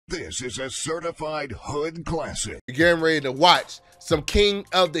This is a certified hood classic. You're getting ready to watch some King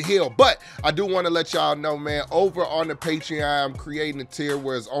of the Hill. But I do want to let y'all know, man, over on the Patreon, I'm creating a tier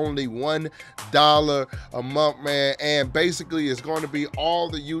where it's only $1 a month, man. And basically, it's going to be all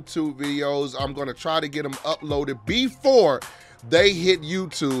the YouTube videos. I'm going to try to get them uploaded before they hit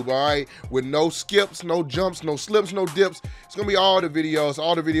YouTube, all right? With no skips, no jumps, no slips, no dips. It's gonna be all the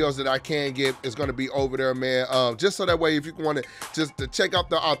videos that I can get is gonna be over there, man. Just so that way, if you want to just to check out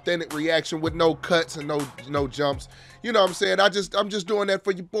the authentic reaction with no cuts and no jumps, you know what I'm saying? I'm just doing that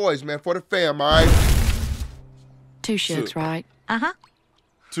for you boys, man, for the fam, all right? Two Shooks, right? Uh-huh.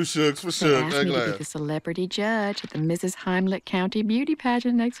 Two Shooks for They sure. asked me to be the celebrity judge at the Mrs. Heimlich County Beauty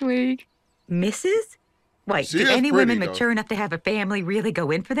Pageant next week. Mrs.? Wait, She do is any pretty, women though. mature enough to have a family really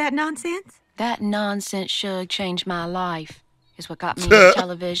go in for that nonsense? That nonsense shug changed my life. It's what got me into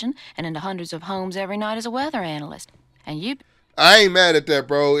television and into hundreds of homes every night as a weather analyst. And you... I ain't mad at that,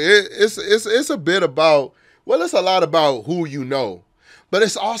 bro. It's a bit about, well, it's a lot about who you know. But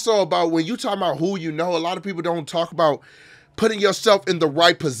it's also about when you talk about who you know, a lot of people don't talk about putting yourself in the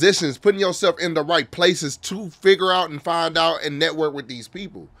right positions, putting yourself in the right places to figure out and find out and network with these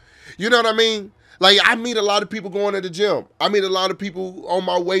people. You know what I mean? Like, I meet a lot of people going to the gym. I meet a lot of people on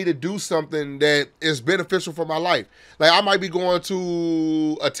my way to do something that is beneficial for my life. Like, I might be going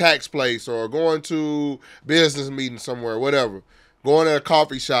to a tax place or going to business meeting somewhere, whatever. Going to a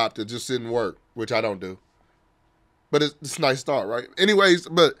coffee shop to just sit and work, which I don't do. But it's a nice thought, right? Anyways,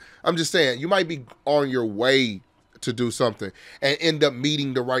 but I'm just saying, you might be on your way to do something and end up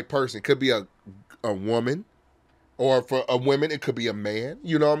meeting the right person. It could be a woman. Or for a woman, it could be a man,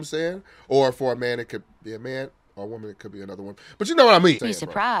 you know what I'm saying? Or for a man, it could be a man. Or a woman, it could be another woman. But you know what I mean. Be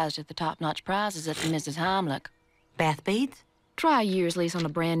surprised at the top-notch prizes at the Mrs. Heimlich. Bath beads? Try a year's lease on a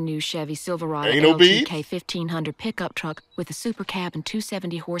brand-new Chevy Silverado Ain't no beads? LTK 1500 pickup truck with a super cab and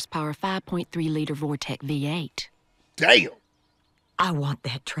 270 horsepower 5.3-liter Vortec V8. Damn. I want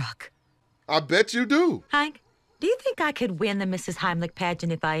that truck. I bet you do. Hank, do you think I could win the Mrs. Heimlich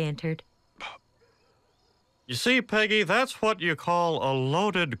pageant if I entered? You see, Peggy, that's what you call a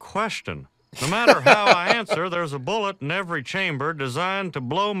loaded question. No matter how I answer, there's a bullet in every chamber designed to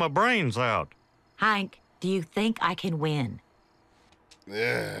blow my brains out. Hank, do you think I can win?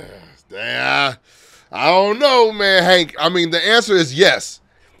 Yeah. I don't know, man, Hank. I mean, the answer is yes.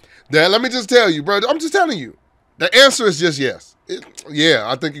 Let me just tell you, bro. I'm just telling you. The answer is just yes.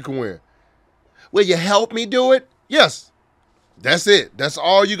 Yeah, I think you can win. Will you help me do it? Yes. That's it. That's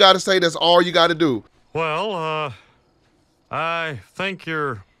all you got to say. That's all you got to do. Well, I think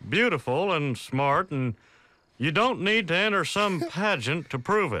you're beautiful and smart, and you don't need to enter some pageant to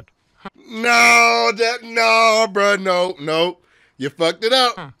prove it. No, bro, no. You fucked it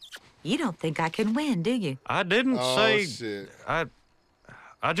up. Huh. You don't think I can win, do you? I didn't say... Shit.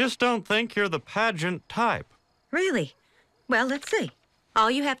 I just don't think you're the pageant type. Really? Well, let's see. All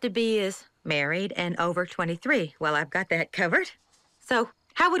you have to be is married and over 23. Well, I've got that covered. So,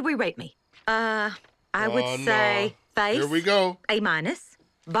 how would we rate me? I would say face. Here we go. A minus.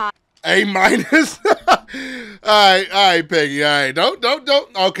 A minus? All right, Peggy. All right.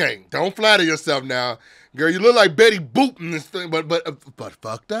 Don't. Okay, don't flatter yourself now, girl. You look like Betty Boop in this thing, but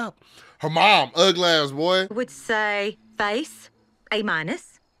fucked up. Her mom, ugly ass boy. I would say face. A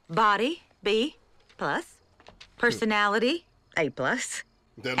minus. Body. B plus. Personality. A plus.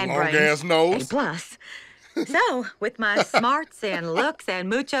 That And long brains, ass nose. A plus. So, with my smarts and looks and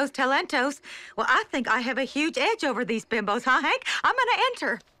muchos talentos, well, I think I have a huge edge over these bimbos, huh, Hank? I'm gonna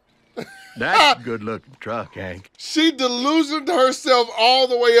enter. That's a good-looking truck, Hank. She delusioned herself all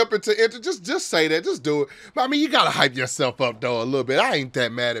the way up into enter. Just say that. Just do it. But I mean, you gotta hype yourself up though a little bit. I ain't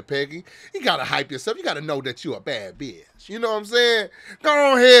that mad at Peggy. You gotta hype yourself. You gotta know that you a bad bitch. You know what I'm saying?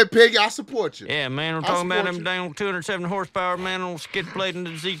 Go ahead, Peggy. I support you. Yeah, man, I'm talking about them down 207 horsepower, man, on skid plate and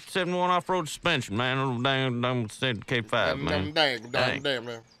the Z71 off-road suspension, man, on down K5, man. Damn,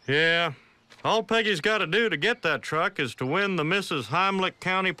 man. Yeah. All Peggy's got to do to get that truck is to win the Mrs. Heimlich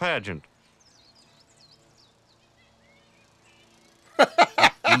County pageant.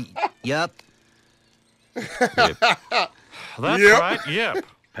 Yup. Yep. That's Yep. right, yep.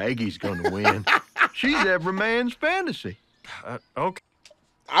 Peggy's gonna win. She's every man's fantasy. Okay.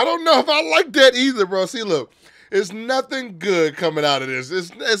 I don't know if I like that either, bro. See, look, it's nothing good coming out of this.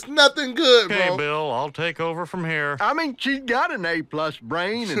 It's nothing good, bro. Okay, Bill, I'll take over from here. I mean, she's got an A-plus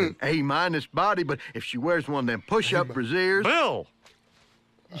brain and an A-minus body, but if she wears one of them push-up brassieres, Bill!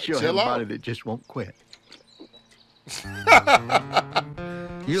 she'll have chill a out. body that just won't quit.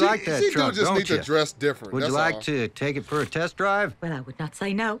 You like that she truck, do just don't need you? to dress different. Would you that's like all. to take it for a test drive? Well, I would not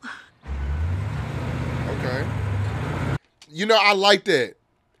say no. Okay. You know, I like that.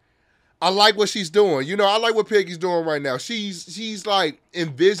 I like what she's doing. You know, I like what Peggy's doing right now. She's like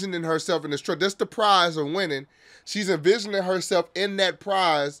envisioning herself in this truck. That's the prize of winning. She's envisioning herself in that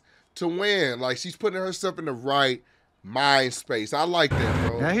prize to win. Like, she's putting herself in the right mind space. I like that,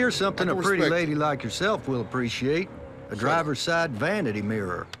 bro. Now here's something I a can pretty respect lady it. like yourself will appreciate. A driver's side vanity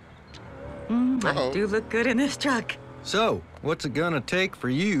mirror. I do look good in this truck. So, what's it gonna take for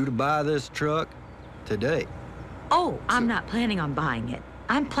you to buy this truck today? Oh, I'm not planning on buying it.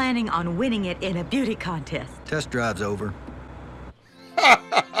 I'm planning on winning it in a beauty contest. Test drive's over.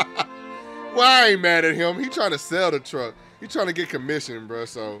 Well, I ain't mad at him. He trying to sell the truck. He trying to get commission, bro.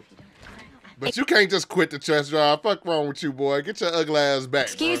 So, but you can't just quit the test drive. Fuck wrong with you, boy. Get your ugly ass back.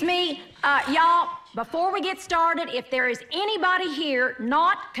 Excuse me, y'all, before we get started, if there is anybody here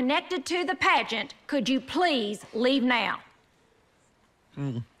not connected to the pageant, could you please leave now?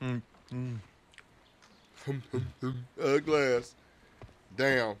 Ugly ass.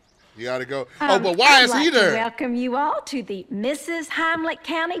 Damn. You gotta go. Oh, but why is he I'd like to there? welcome you all to the Mrs. Heimlich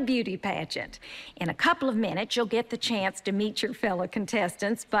County Beauty Pageant. In a couple of minutes, you'll get the chance to meet your fellow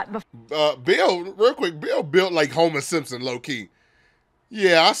contestants, but before... Bill, real quick, Bill built like Homer Simpson, low key.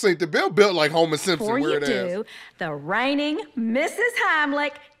 Yeah, I think the Bill built like Homer Simpson. Before you weird do, ass. the reigning Mrs.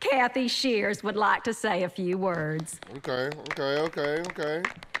 Heimlich, Kathy Shears, would like to say a few words. Okay.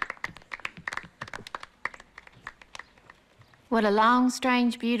 What a long,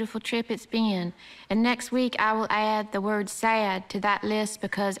 strange, beautiful trip it's been. And next week I will add the word sad to that list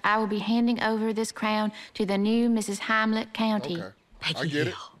because I will be handing over this crown to the new Mrs. Heimlich County. Okay. Peggy I get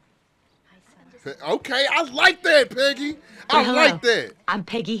Hill. it. Okay, I like that, Peggy. I Hello. like that. I'm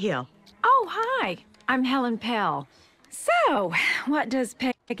Peggy Hill. Oh, hi. I'm Helen Pell. So, what does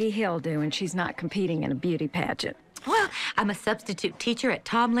Peggy Hill do when she's not competing in a beauty pageant? Well, I'm a substitute teacher at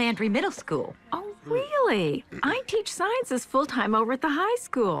Tom Landry Middle School. Oh, really? I teach sciences full-time over at the high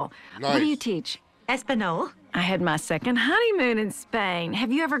school. What do you Nice. teach? Espanol? I had my second honeymoon in Spain.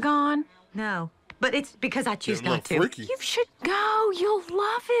 Have you ever gone? No, but it's because I choose Get a not to. little freaky. You should go. You'll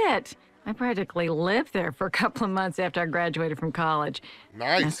love it. I practically lived there for a couple of months after I graduated from college.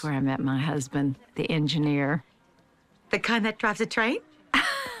 Nice. That's where I met my husband, the engineer. The kind that drives a train?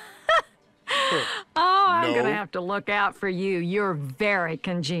 Oh, I'm No. gonna have to look out for you. You're very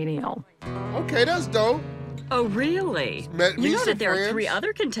congenial. Okay, that's dope. Oh, really? Met me You know some that there are friends. 3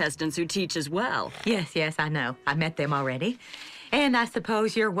 other contestants who teach as well. Yes, I know. I met them already. And I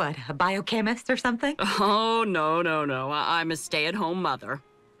suppose you're what, a biochemist or something? Oh, no. I'm a stay-at-home mother.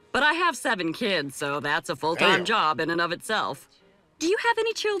 But I have 7 kids, so that's a full-time Damn. job in and of itself. Do you have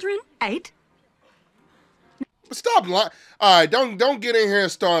any children? 8? Stop lying. All right, don't get in here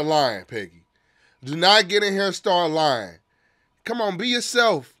and start lying, Peggy. Do not get in here and start lying. Come on, be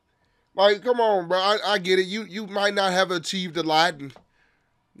yourself. Like, come on, bro. I get it. You might not have achieved a lot, and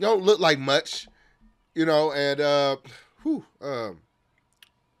you don't look like much, you know. And you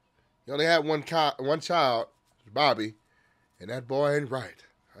only had one child, Bobby, and that boy ain't right.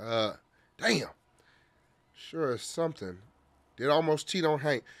 Damn. Sure is something. Did almost cheat on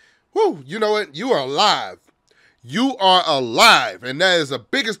Hank. Whew, you know what? You are alive. You are alive, and that is the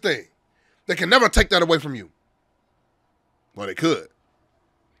biggest thing. They can never take that away from you. Well, they could.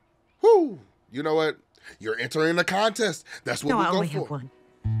 Whew. You know what? You're entering the contest. That's what No, I we'll only go have for. one.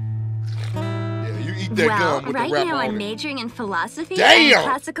 Yeah, you eat that Well, gum with right the wrapper now I'm on it. majoring in philosophy Damn! and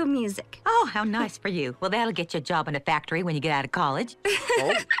classical music. Oh, how nice for you. Well, that'll get you a job in a factory when you get out of college.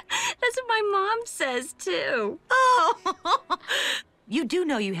 Oh, That's what my mom says, too. Oh! You do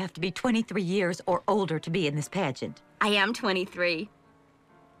know you have to be 23 years or older to be in this pageant. I am 23.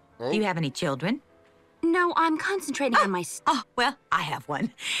 oh. Do you have any children? No, I'm concentrating on my... Oh, well, I have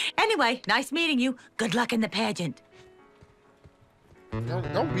one. Anyway, nice meeting you. Good luck in the pageant.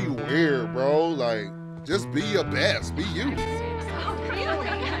 Don't be weird, bro. Like, just be your best. Be you.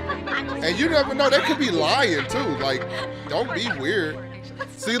 And you never know. They could be lying, too. Like, don't be weird.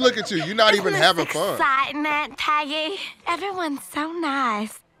 See, look at you. You're not even having fun. Exciting, Aunt Peggy. Everyone's so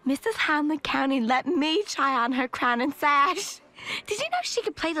nice. Mrs. Heimlich County let me try on her crown and sash. Did you know she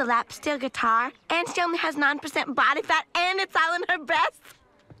could play the lap steel guitar? And she only has 9% body fat, and it's all in her breasts.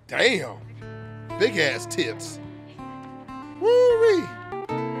 Damn. Big ass tits. Woo-wee.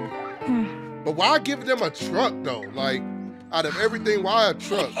 But why give them a truck, though? Like, out of everything, why a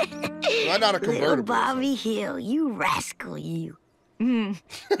truck? Why not a Little convertible? Bobby Hill, you rascal, you.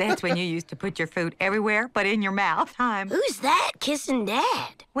 That's when you used to put your food everywhere but in your mouth. Who's that kissing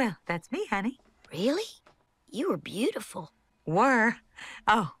Dad? Well, that's me, honey. Really? You were beautiful. Were.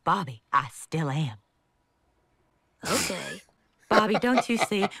 Oh, Bobby, I still am. Okay. Bobby, don't you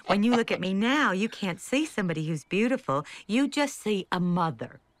see, when you look at me now, you can't see somebody who's beautiful. You just see a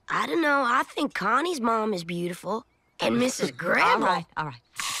mother. I don't know. I think Connie's mom is beautiful. And Mrs. Grandma. All right.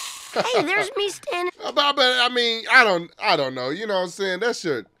 Hey, there's me standing. But I mean, I don't know. You know what I'm saying? That's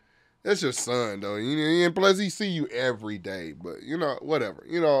your son, though. And plus, he see you every day. But, you know, whatever.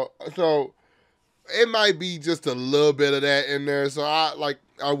 You know, so it might be just a little bit of that in there. So,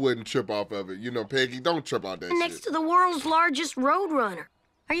 I wouldn't trip off of it. You know, Peggy, don't trip out that Next shit. to the world's largest roadrunner.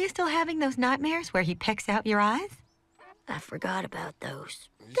 Are you still having those nightmares where he pecks out your eyes? I forgot about those.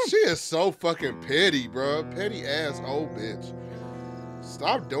 She is so fucking petty, bro. Petty ass old bitch.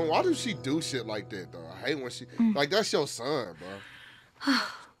 Stop doing. Why does she do shit like that, though? I hate when she like that's your son, bro.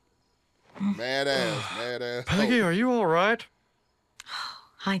 Mad ass. Peggy, are you all right?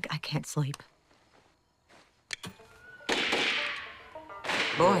 I can't sleep.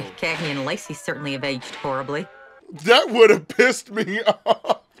 Boy, Cagney and Lacey certainly have aged horribly. That would have pissed me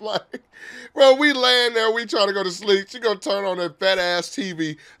off. Like, bro, we laying there, we trying to go to sleep. She gonna turn on that fat ass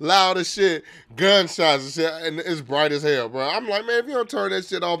TV, loud as shit, gunshots and shit, and it's bright as hell, bro. I'm like, man, if you don't turn that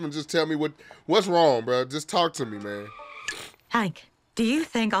shit off and just tell me what's wrong, bro, just talk to me, man. Hank, do you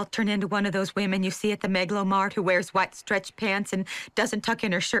think I'll turn into one of those women you see at the Megalomart who wears white stretch pants and doesn't tuck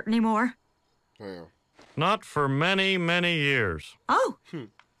in her shirt anymore? Damn. Not for many, many years. Oh,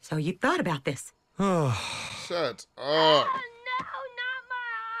 so you thought about this. Shut up.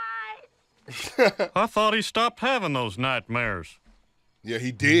 I thought he stopped having those nightmares. Yeah,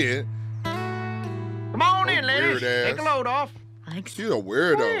 he did. Come on in, ladies. Take a load off. Thanks. She's a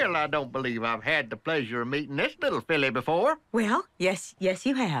weirdo. Well, I don't believe I've had the pleasure of meeting this little filly before. Well, yes,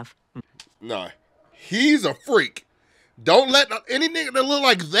 you have. Nah, he's a freak. Don't let any nigga that look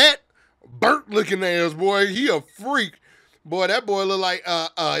like that burnt looking ass, boy. He a freak. Boy, that boy look like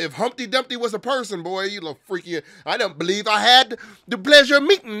if Humpty Dumpty was a person, boy, you look freaky. I don't believe I had the pleasure of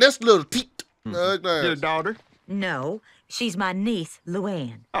meeting this little teat. Your daughter? No, she's my niece,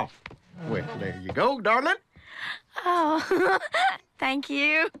 Luann. Oh, well, there you go, darling. Oh, thank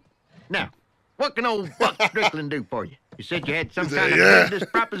you. Now, what can old Buck Strickland do for you? You said you had some kind of business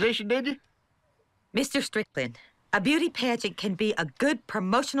proposition, did you? Mr. Strickland, a beauty pageant can be a good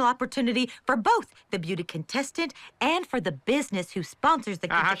promotional opportunity for both the beauty contestant and for the business who sponsors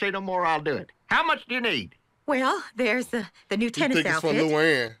the I say no more, I'll do it. How much do you need? Well, there's the new tennis think it's for outfit,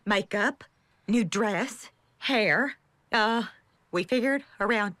 Luann. makeup, new dress, hair. We figured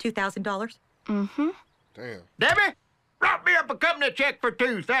around $2,000. Mm-hmm. Damn. Debbie, write me up a company check for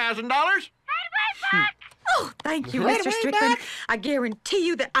 $2,000. Oh, thank you, Mr. Strickland. I guarantee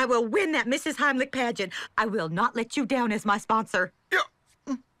you that I will win that Mrs. Heimlich pageant. I will not let you down as my sponsor.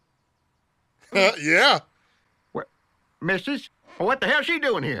 Yeah. What, Mrs.? What the hell's she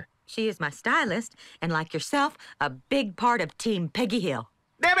doing here? She is my stylist, and like yourself, a big part of Team Peggy Hill.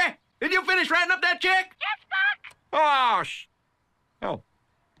 Debbie, did you finish writing up that check? Yes, Buck. Oh, Oh.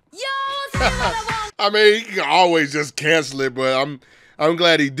 I mean, he can always just cancel it, but I'm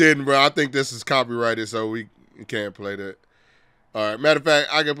glad he didn't, bro. I think this is copyrighted, so we can't play that. All right. Matter of fact,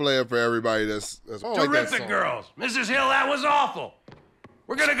 I can play it for everybody that's Terrific, girls. Mrs. Hill, that was awful.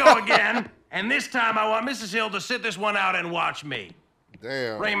 We're gonna go again, and this time I want Mrs. Hill to sit this one out and watch me.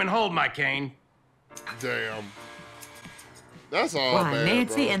 Damn. Raymond, hold my cane. Damn. That's all, Why, man,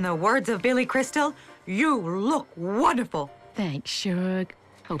 Nancy, bro. in the words of Billy Crystal, you look wonderful. Thanks, Shug.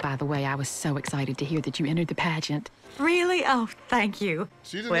 Oh, by the way, I was so excited to hear that you entered the pageant. Really? Oh, thank you.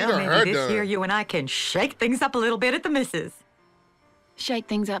 She just Well, need her hair maybe this done. year you and I can shake things up a little bit at the missus. Shake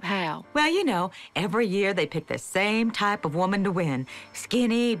things up how? Well, you know, every year they pick the same type of woman to win.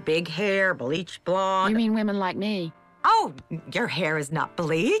 Skinny, big hair, bleach blonde. You mean women like me? Oh, your hair is not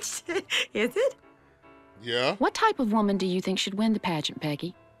bleached, is it? Yeah. What type of woman do you think should win the pageant,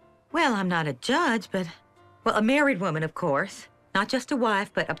 Peggy? Well, I'm not a judge, but, well, a married woman, of course. Not just a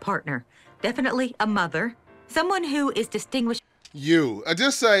wife, but a partner. Definitely a mother. Someone who is distinguished You.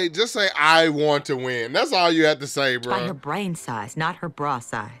 Just say I want to win. That's all you have to say, bro. by her brain size, not her bra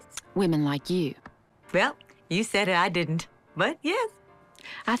size. Women like you. Well, you said it, I didn't. But yes.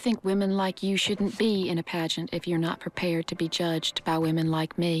 I think women like you shouldn't be in a pageant if you're not prepared to be judged by women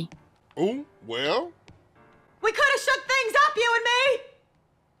like me. Ooh, well. We could have shook things up, you and me.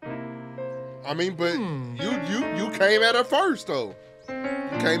 I mean, but you came at her first, though.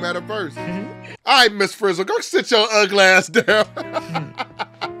 You came at her first. All right, Miss Frizzle, go sit your ugly ass down.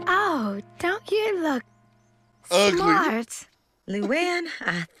 Oh, don't you look Ugly. smart? Luann,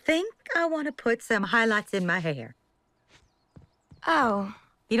 I think I want to put some highlights in my hair. Oh.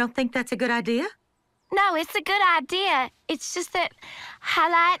 You don't think that's a good idea? No, it's a good idea. It's just that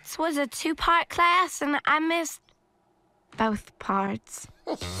highlights was a 2-part class, and I missed both parts.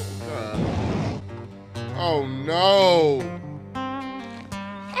 Oh, no.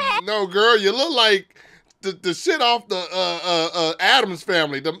 No, girl, you look like the shit off the Addams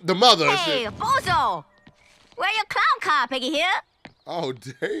Family, the mother. Hey, Bozo! Where your clown car, Peggy here? Oh,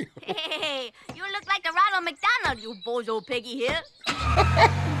 damn. Hey, you look like the Ronald McDonald, you Bozo Peggy here.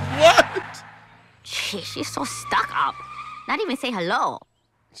 What? Gee, she's so stuck up. Not even say hello.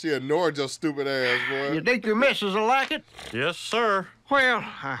 She ignored your stupid ass, boy. You think your missus will like it? Yes, sir. Well,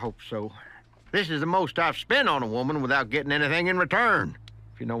 I hope so. This is the most I've spent on a woman without getting anything in return,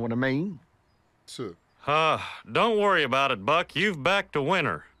 if you know what I mean. Sure. Don't worry about it, Buck. You've backed a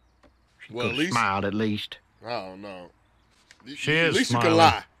winner. Well, at least smiled at least. I don't know. She is At least smiling. you can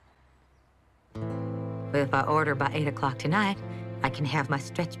lie. But if I order by 8 o'clock tonight, I can have my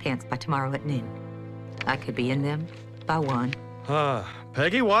stretch pants by tomorrow at noon. I could be in them by 1.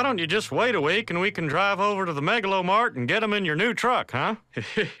 Peggy, why don't you just wait a week and we can drive over to the Megalomart and get them in your new truck, huh?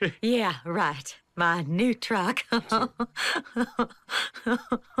 Yeah, right. My new truck.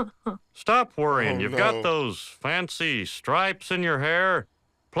 Stop worrying. Oh, You've no. got those fancy stripes in your hair.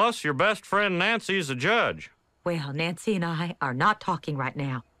 Plus, your best friend Nancy's a judge. Well, Nancy and I are not talking right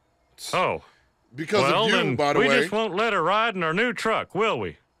now. Oh. Because well, of you, then by the we way. just won't let her ride in our new truck, will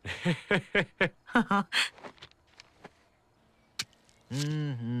we?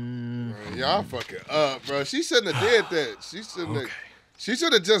 Y'all fucking up, bro. She shouldn't have did that. She shouldn't have. She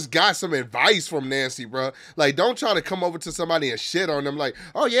should have just got some advice from Nancy, bro. Like, don't try to come over to somebody and shit on them. Like,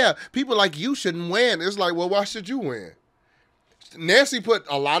 oh yeah, people like you shouldn't win. It's like, well, why should you win? Nancy put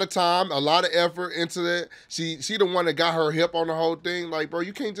a lot of time, a lot of effort into that. She the one that got her hip on the whole thing. Like, bro,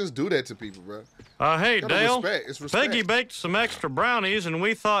 you can't just do that to people, bro. Hey, Gotta Dale. respect. It's respect. Peggy baked some extra brownies, and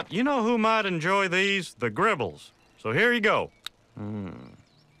we thought, you know who might enjoy these? The Gribbles. So here you go.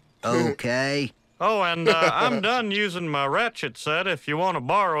 Okay. Oh, and I'm done using my ratchet set if you want to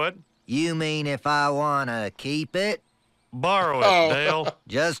borrow it. You mean if I want to keep it? Borrow it, Dale.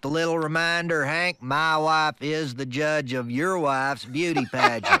 Just a little reminder, Hank, my wife is the judge of your wife's beauty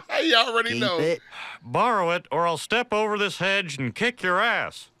pageant. You already Keep know. it. Borrow it, or I'll step over this hedge and kick your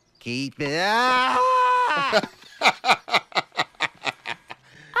ass. Keep it. Ah!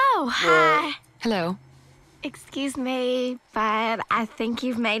 Oh, hi. Hello. Excuse me, but I think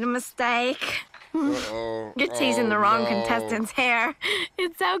you've made a mistake. Uh-oh. You're teasing the wrong no. contestant's hair.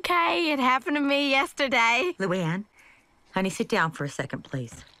 It's okay. It happened to me yesterday. Luann, honey, sit down for a second,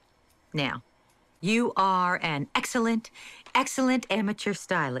 please. Now, you are an excellent, excellent amateur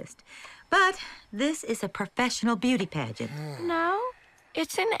stylist. But this is a professional beauty pageant. No,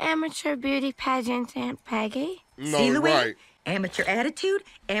 it's an amateur beauty pageant, Aunt Peggy. No, See, Luann? right. Amateur attitude,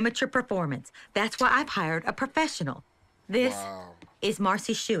 amateur performance. That's why I've hired a professional. This is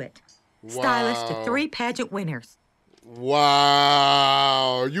Marcy Shuett, stylist to 3 pageant winners.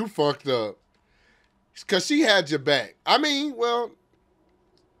 Wow, you fucked up. Because she had your back. I mean, well,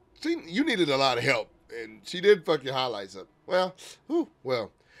 you needed a lot of help, and she did fuck your highlights up.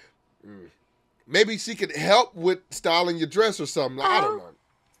 Well, maybe she could help with styling your dress or something. I don't know.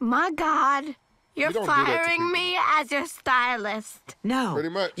 My God, you're You don't do that to firing people. me as your stylist. No, Pretty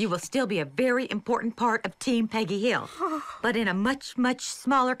much. you will still be a very important part of Team Peggy Hill, but in a much, much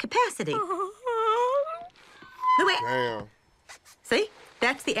smaller capacity. Luann, Damn. see?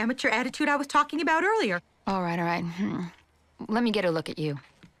 That's the amateur attitude I was talking about earlier. All right. Let me get a look at you.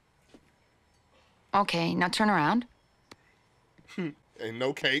 Okay, now turn around. Ain't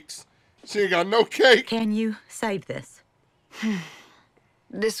no cakes. She ain't got no cake. Can you save this?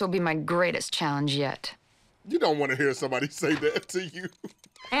 This will be my greatest challenge yet. You don't want to hear somebody say that to you.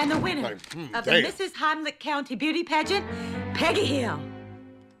 And the winner Like, of the damn. Mrs. Heimlich County Beauty Pageant, Peggy Hill.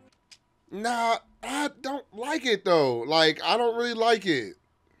 Nah, I don't like it though. Like, I don't really like it.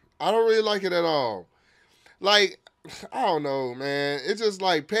 I don't really like it at all. Like, I don't know, man. It's just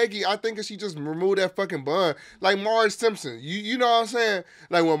like Peggy, I think if she just removed that fucking bun. Like Marge Simpson. You know what I'm saying?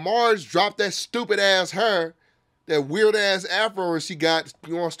 Like when Marge dropped that stupid ass hair, that weird ass afro and she got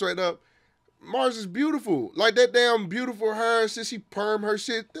going straight up. Marge is beautiful. Like that damn beautiful hair shit, she perm her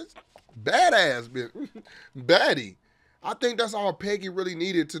shit. That's badass, bitch. Baddie. I think that's all Peggy really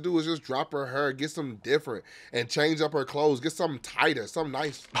needed to do is just drop her hair, get something different, and change up her clothes, get something tighter, something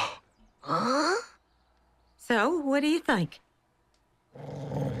nice. Huh? So, what do you think?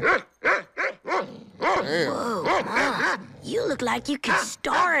 Damn. Whoa, Mom, you look like you could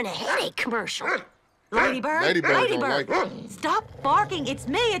star in a headache commercial. Ladybird, Ladybird don't like it. stop barking. It's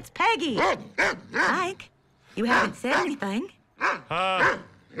me, it's Peggy. Mike, you haven't said anything.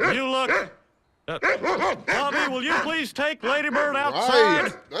 You look... Bobby, will you please take Ladybird outside?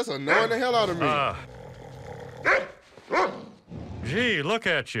 Right. That's annoying the hell out of me. Gee, look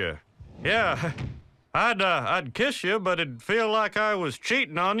at you. Yeah, I'd kiss you, but it'd feel like I was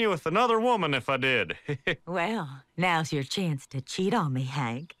cheating on you with another woman if I did. Well, now's your chance to cheat on me,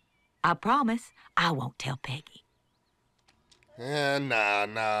 Hank. I promise I won't tell Peggy.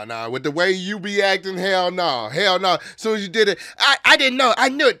 Nah. With the way you be acting, hell no. As soon as you did it, I didn't know. I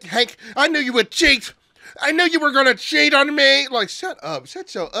knew it, Hank. I knew you would cheat. I knew you were gonna cheat on me. Like, shut up.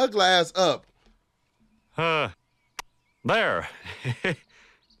 Shut your ugly ass up. There.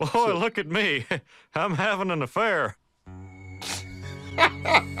 Boy, look at me. I'm having an affair.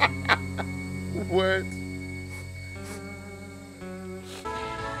 What?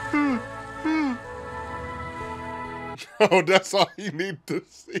 Oh, that's all you need to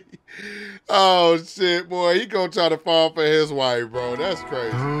see. Oh, shit, boy. He gonna try to fall for his wife, bro. That's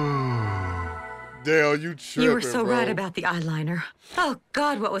crazy. Dale, you tripping, You were so bro. right about the eyeliner. Oh,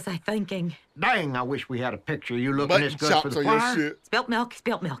 God, what was I thinking? Dang, I wish we had a picture of you looking Mutton this good chops for the on your choir. shit. Spilt milk,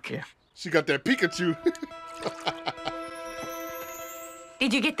 spilt milk. Yeah. She got that Pikachu.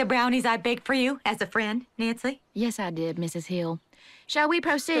 Did you get the brownies I baked for you as a friend, Nancy? Yes, I did, Mrs. Hill. Shall we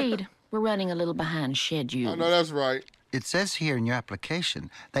proceed? We're running a little behind schedule. I know that's right. It says here in your application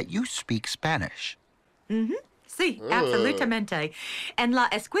that you speak Spanish. Mm-hmm. Sí, absolutamente. En la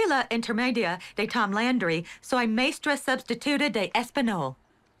escuela intermedia de Tom Landry soy maestra substituta de español.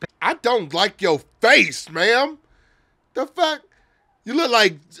 I don't like your face, ma'am. The fuck? You look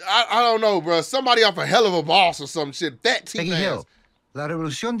like, I don't know, bro. Somebody off a hell of a boss or some shit. That teeth Peggy ass. Hill, la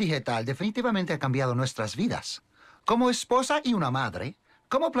revolución digital definitivamente ha cambiado nuestras vidas. Como esposa y una madre,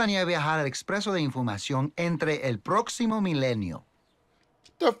 ¿cómo planea viajar al expreso de información entre el próximo milenio?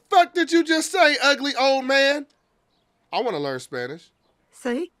 The fuck did you just say, ugly old man? I want to learn Spanish.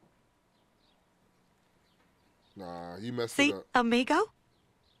 Sí, Nah, you messed sí, it up. amigo.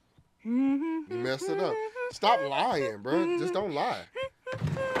 You messed it up. Stop lying, bro. Just don't lie.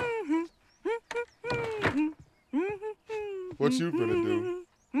 What you finna do?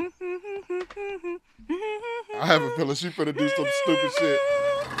 I have a feeling she finna do some stupid shit.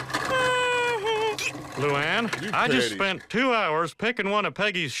 Luann, You I just petty. spent 2 hours picking one of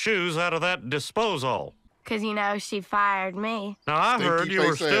Peggy's shoes out of that disposal. 'Cause you know she fired me. Now, I Stinky heard you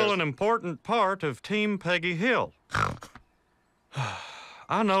were face still ass. an important part of Team Peggy Hill.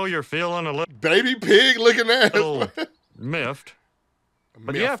 I know you're feeling a Baby pig looking ass. little miffed.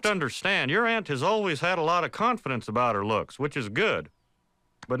 But you have to understand, your aunt has always had a lot of confidence about her looks, which is good.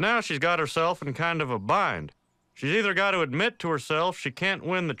 But now she's got herself in kind of a bind. She's either got to admit to herself she can't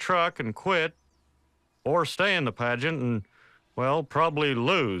win the truck and quit, or stay in the pageant and, well, probably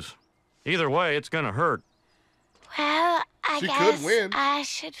lose. Either way, it's gonna hurt. Well, I She could guess win. I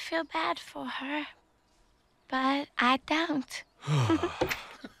should feel bad for her. But I don't.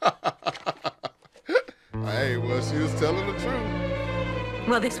 Hey, well, she was telling the truth.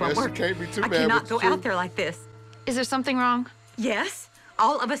 Well, this won't Guess you work. can't be too I mad cannot with go the truth. out there like this. Is there something wrong? Yes.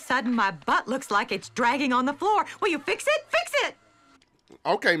 All of a sudden, my butt looks like it's dragging on the floor. Will you fix it? Fix it!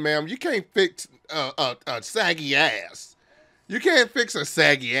 Okay, ma'am, you can't fix a saggy ass. You can't fix a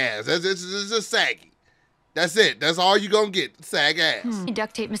saggy ass. It's just saggy. That's it. That's all you gonna get, sag ass. Need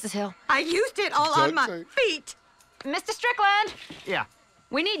duct tape, Mrs. Hill. I used it all on Duct my tape. feet. Mr. Strickland, Yeah.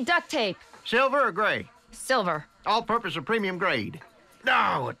 we need duct tape. Silver or gray? Silver. All-purpose or premium grade?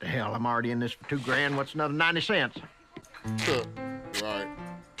 No, what the hell? I'm already in this for $2,000. What's another 90 cents? Right.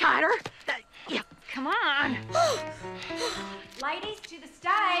 Tighter. Yeah, come on. Ladies, to the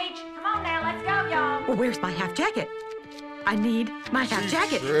stage. Come on now, let's go, y'all. Well, where's my half jacket? I need my half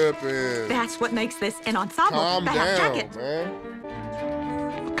jacket. Tripping. That's what makes this an ensemble. Calm the half down, jacket.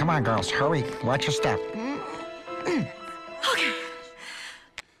 man. Come on, girls, hurry. Watch your step. Okay.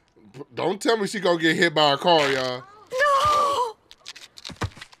 Don't tell me she gonna get hit by a car, y'all. No!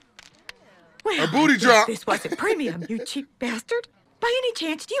 Well, A booty I guess drop. This wasn't premium, you cheap bastard. By any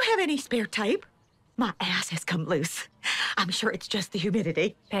chance, do you have any spare tape? My ass has come loose. I'm sure it's just the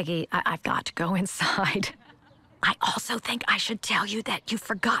humidity. Peggy, I've got to go inside. I also think I should tell you that you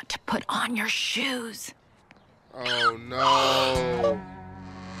forgot to put on your shoes. Oh no.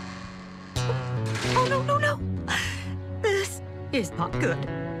 Oh, no. This is not good.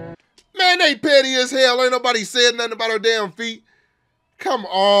 Man, they petty as hell. Ain't nobody said nothing about her damn feet. Come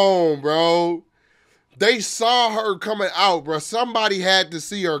on, bro. They saw her coming out, bro. Somebody had to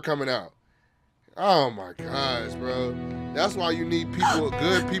see her coming out. Oh my gosh, bro. That's why you need people,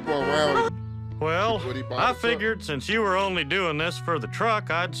 good people around you. Well, What he bought I the truck. figured since you were only doing this for the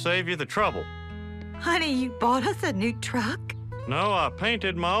truck, I'd save you the trouble. Honey, you bought us a new truck? No, I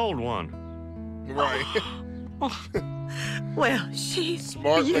painted my old one. Right. Well, she's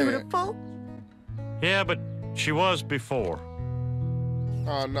Smart man. beautiful. Yeah, but she was before.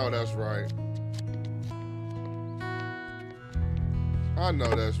 Oh no, that's right. I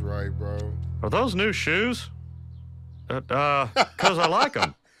know that's right, bro. Are those new shoes? Because I like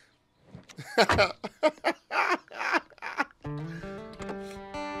them.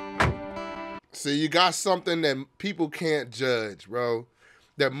 See, you got something that people can't judge, bro.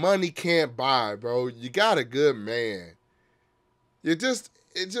 That money can't buy, bro. You got a good man. You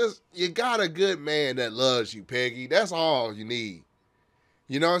got a good man that loves you, Peggy. That's all you need.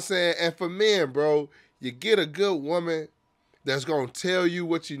 You know what I'm saying? And for men, bro, you get a good woman that's going to tell you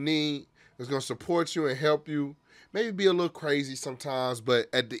what you need, that's going to support you and help you. Maybe be a little crazy sometimes, but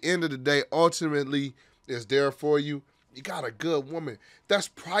at the end of the day, ultimately, is there for you. You got a good woman. That's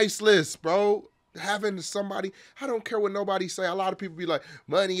priceless, bro. Having somebody, I don't care what nobody say. A lot of people be like,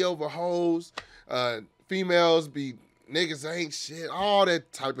 money over hoes, females be, niggas ain't shit, all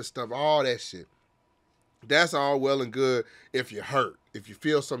that type of stuff, all that shit. That's all well and good if you're hurt, if you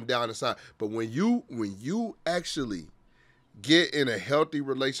feel something down inside. But when you actually get in a healthy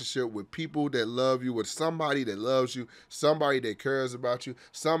relationship with people that love you, with somebody that loves you, somebody that cares about you,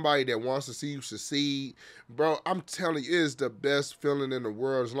 somebody that wants to see you succeed, bro, I'm telling you, it's the best feeling in the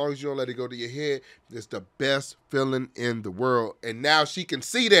world. As long as you don't let it go to your head, it's the best feeling in the world. And now she can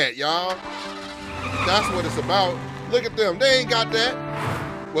see that, y'all. That's what it's about. Look at them. They ain't got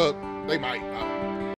that. Well, they might.